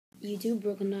YouTube,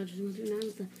 Broken Dodgers 139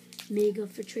 with the Mega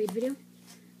for Trade video.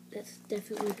 That's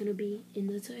definitely going to be in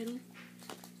the title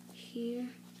here.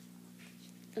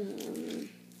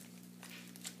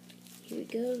 Here we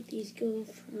go. These go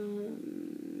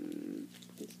from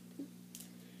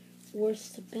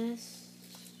worst to best.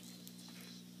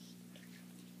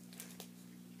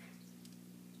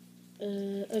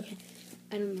 Okay.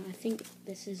 I don't know. I think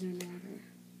this is in order.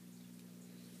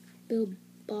 Bill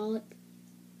Bollick,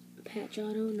 patch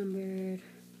auto, numbered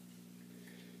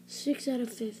 6 out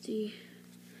of 50.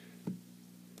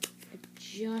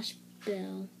 Josh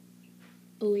Bell,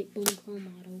 08 Bowman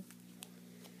Chrome auto.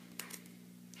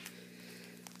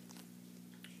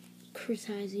 Chris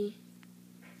Heisey,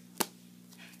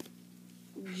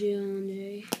 John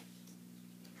J.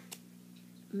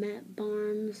 Matt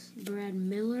Barnes, Brad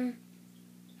Miller.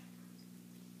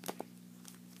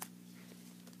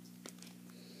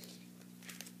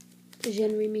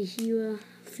 Henry Mejia,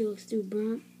 Felix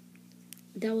Dubron.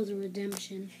 That was a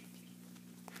redemption.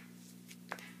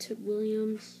 Tip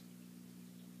Williams,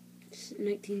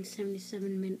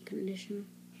 1977 mint condition.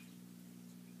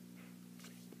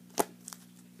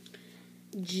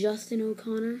 Justin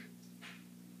O'Connor.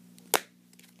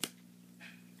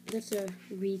 That's a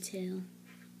retail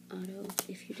auto,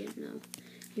 if you didn't know.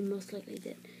 You most likely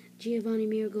did. Giovanni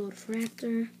Mir Gold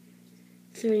Fractor,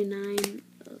 39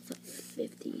 of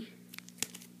 50.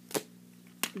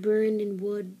 Brandon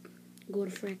Wood Gold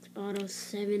Fractor auto,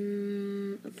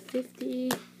 7 of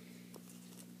 50.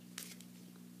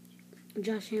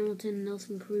 Josh Hamilton,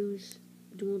 Nelson Cruz,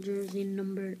 dual jersey,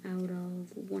 numbered out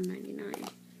of 199.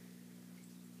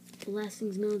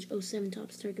 Lastings Millage 07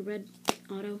 Topps Turkey Red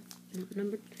auto, not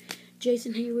numbered.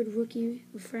 Jason Hayward rookie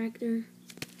refractor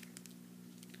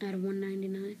out of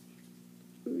 199.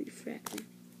 Refractor.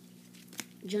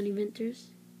 Johnny Venters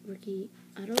rookie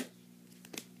auto.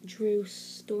 Drew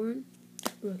Storen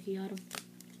rookie auto.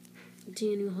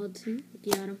 Daniel Hudson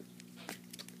rookie auto.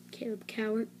 Caleb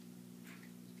Cowart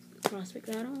prospect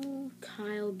auto.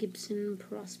 Kyle Gibson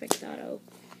prospect auto.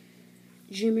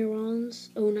 Jimmy Rollins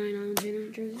 09 on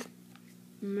jersey.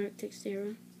 Mark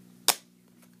Texera.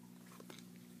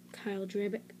 Kyle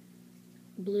Drabick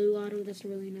blue auto. That's a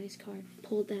really nice card.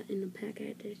 Pulled that in the pack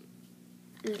I did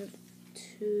out of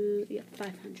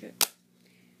 500.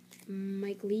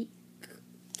 Mike Leake.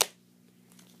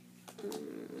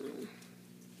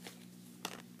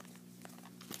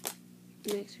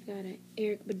 Next we got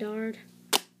Eric Bedard,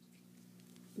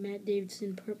 Matt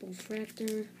Davidson purple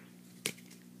fractor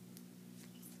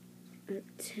out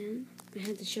of 10. I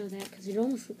had to show that because it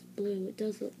almost looks blue. It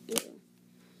does look blue.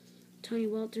 Tony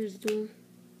Walters dual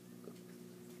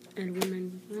out of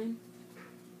 199.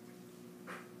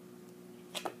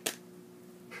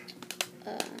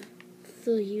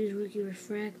 Phil Hughes rookie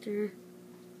refractor,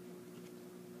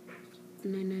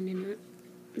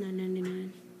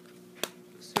 999.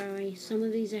 Sorry, some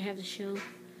of these I have to show.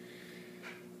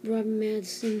 Robin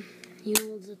Madsen, he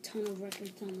holds a ton of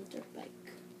records on the dirt bike.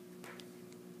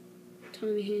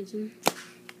 Tommy Hansen,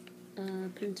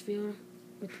 Prince Vieira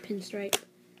with the pinstripe,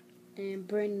 and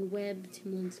Brandon Webb,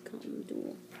 Tim Lincecum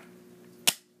dual.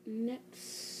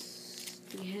 Next,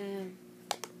 we have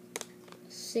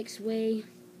 6-way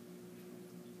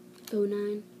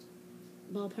 09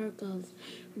 ballpark of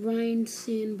Ryan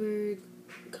Sandberg,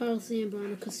 Carl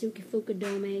Zambrano, Kasuki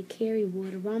Fukudome, Kerry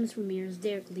Wood, Ramos Ramirez,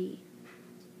 Derek Lee.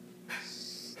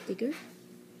 Sticker.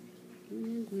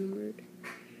 And numbered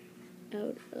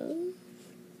out of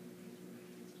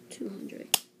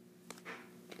 200.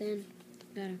 Then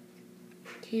got a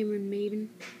Cameron Maven.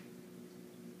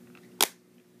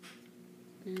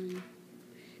 And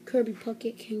Kirby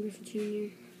Puckett, Ken Griffey Jr.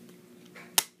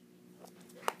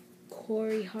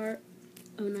 Corey Hart,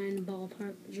 09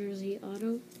 ballpark jersey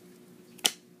auto.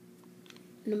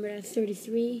 Number at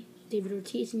 33, David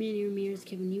Ortiz, Manny Ramirez,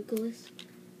 Kevin Youkilis.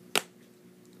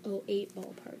 08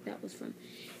 ballpark, that was from.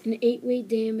 An 8-way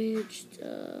damaged,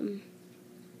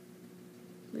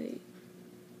 wait.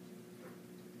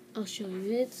 I'll show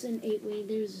you. It's an 8-way.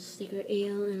 There's a sticker,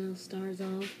 AL stars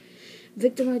off.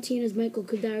 Victor Martinez, Michael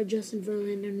Kadar, Justin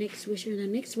Verlander, Nick Swisher. Now,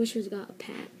 Nick Swisher's got a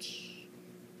patch.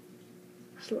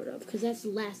 Sort of, because that's the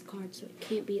last card, so it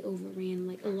can't be overran.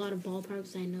 Like, a lot of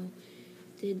ballparks I know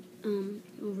did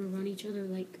overrun each other,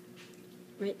 like,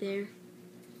 right there.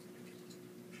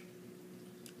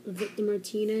 Victor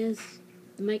Martinez,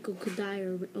 Michael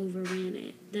Kadar overran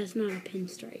it. That's not a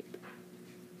pinstripe.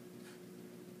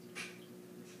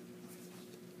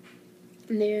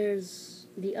 And there's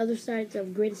the other sides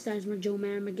of Greatest Sizemore, Joe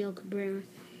Mara, Miguel Cabrera.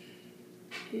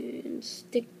 And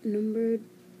stick numbered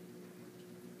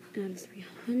out of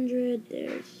 300.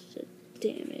 There's a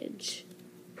damage.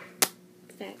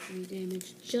 factory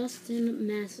damage. Justin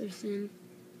Masterson.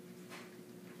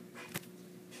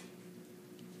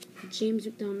 James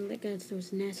McDonald, that guy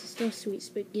throws nasty stuff. Sweet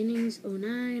Beginnings,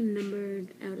 09, numbered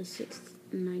out of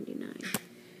 699.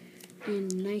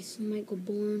 And nice Michael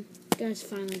Bourne. Guy's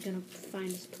finally gonna find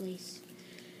his place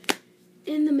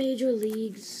in the major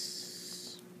leagues.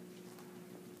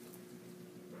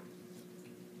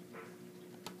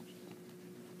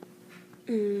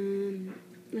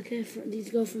 Okay, these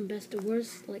go from best to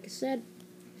worst, like I said.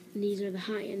 And these are the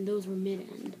high end, those were mid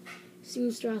end.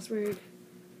 Steven Strasburg.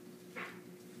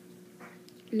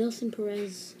 Nelson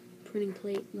Perez, printing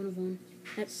plate, 1 of 1.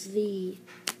 That's the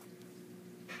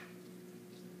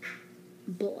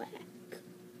black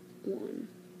one.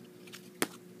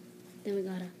 Then we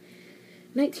got a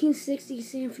 1960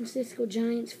 San Francisco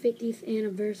Giants 50th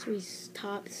anniversary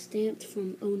top stamped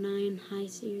from 09 High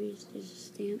Series. There's a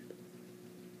stamp.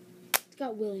 It's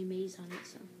got Willie Mays on it,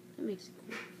 so that makes it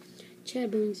cool.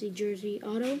 Chad Boonsey jersey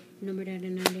auto, numbered out of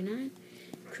 99.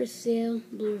 Chris Sale,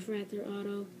 blue refractor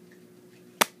auto,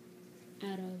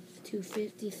 out of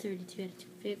 250, 32 out of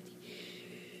 250.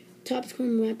 Topps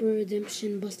Chrome Rapper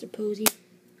Redemption, Buster Posey,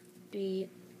 a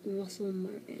Russell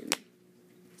Martin.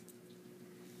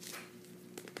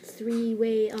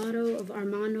 3-way auto of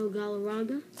Armando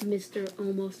Galarraga, Mr.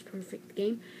 Almost Perfect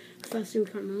Game. Professor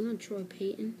Carmona, Troy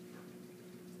Payton.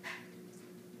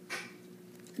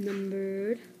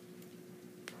 Numbered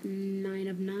 9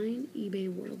 of 9, eBay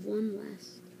 1 of 1,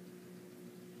 last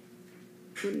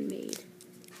one made.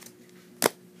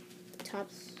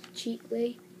 Topps cheat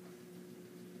way.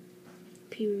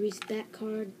 Pee Wee Reese back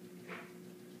card.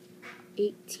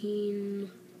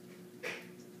 18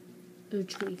 of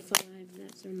 25.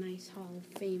 That's a nice Hall of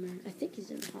Famer. I think he's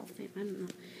in the Hall of Fame. I don't know.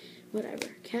 Whatever.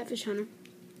 Catfish Hunter.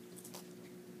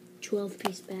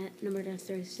 12-piece bat. Numbered at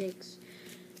 36.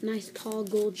 Nice Paul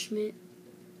Goldschmidt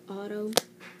auto.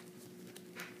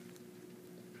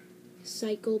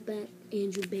 Cycle bat.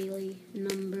 Andrew Bailey.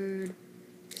 Numbered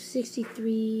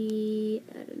 63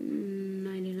 out of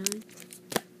 99.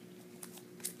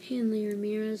 Hanley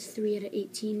Ramirez, 3 out of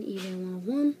 18, eBay 1 of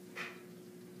 1.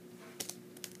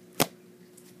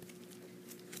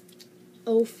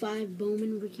 05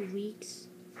 Bowman, Ricky Weeks,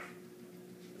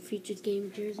 featured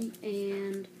game jersey.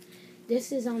 And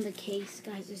this is on the case,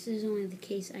 guys. This is only the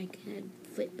case I can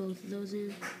fit both of those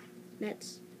in.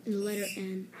 That's in the letter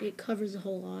N. It covers the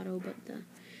whole auto, but the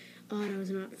auto is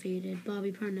not faded.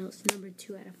 Bobby Parnell's numbered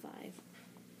 2 out of 5.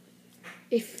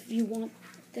 If you want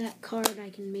that card, I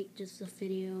can make just a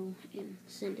video and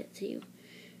send it to you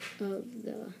of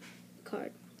the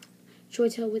card. Troy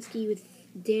Tulowitzki with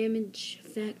damage,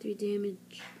 factory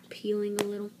damage, peeling a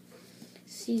little.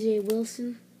 CJ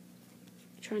Wilson,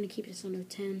 trying to keep this under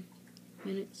 10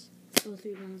 minutes.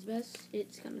 03 rounds best.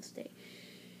 It's gonna stay.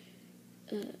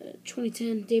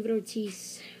 2010 David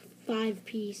Ortiz,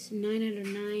 5-piece, 9 out of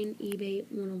 9, eBay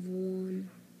 1 of 1.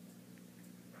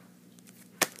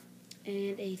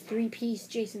 And a 3-piece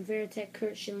Jason Varitek,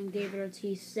 Kurt Schilling, David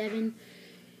Ortiz, 7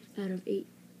 out of 8.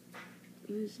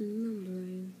 Where's the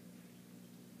numbering?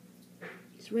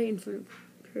 It's right in front of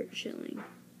Kurt Schilling.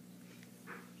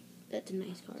 That's a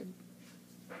nice card.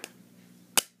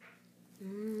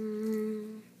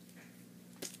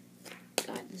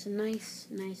 God, this is a nice.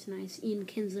 Ian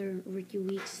Kinsler, Ricky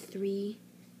Weeks, 3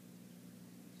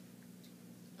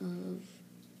 of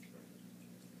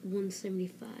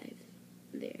 175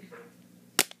 there.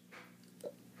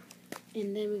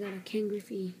 And then we got a Ken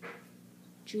Griffey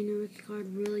Jr. rookie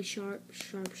card, really sharp.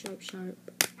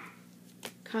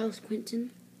 Carlos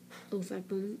Quentin, 05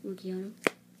 Bowman, rookie auto.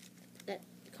 That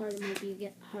card might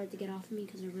be hard to get off of me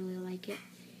because I really like it.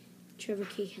 Trevor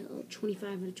Cahill,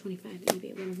 25 out of 25,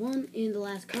 eBay 1 of 1. And the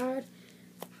last card.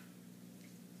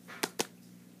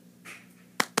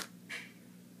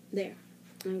 There.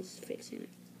 I was fixing it.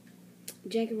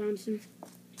 Jackie Robinson.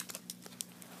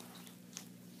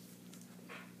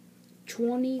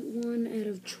 21 out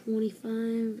of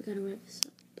 25. Gotta wrap this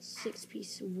up.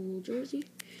 6-piece wool jersey.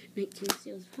 19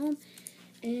 seals at home.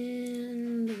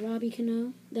 And Robbie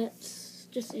Cano. That's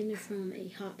just in there from a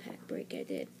hot pack break I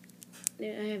did.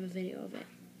 I have a video of it.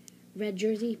 Red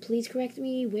jersey. Please correct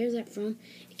me. Where's that from?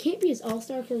 It can't be his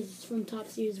All-Star because it's from Top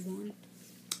Series 1.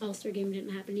 All-Star game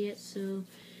didn't happen yet, so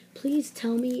please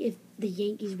tell me if the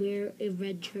Yankees wear a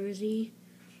red jersey.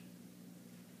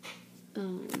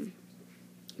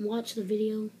 Watch the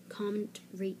video, comment,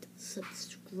 rate,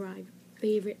 subscribe,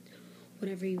 favorite,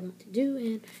 whatever you want to do.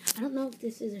 And I don't know if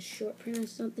this is a short print or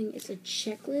something. It's a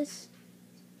checklist.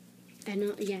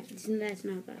 That's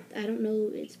not bad. I don't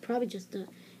know. It's probably just a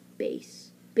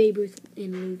base. Babe Ruth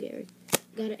and Lou Gehrig.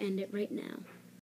 Gotta end it right now.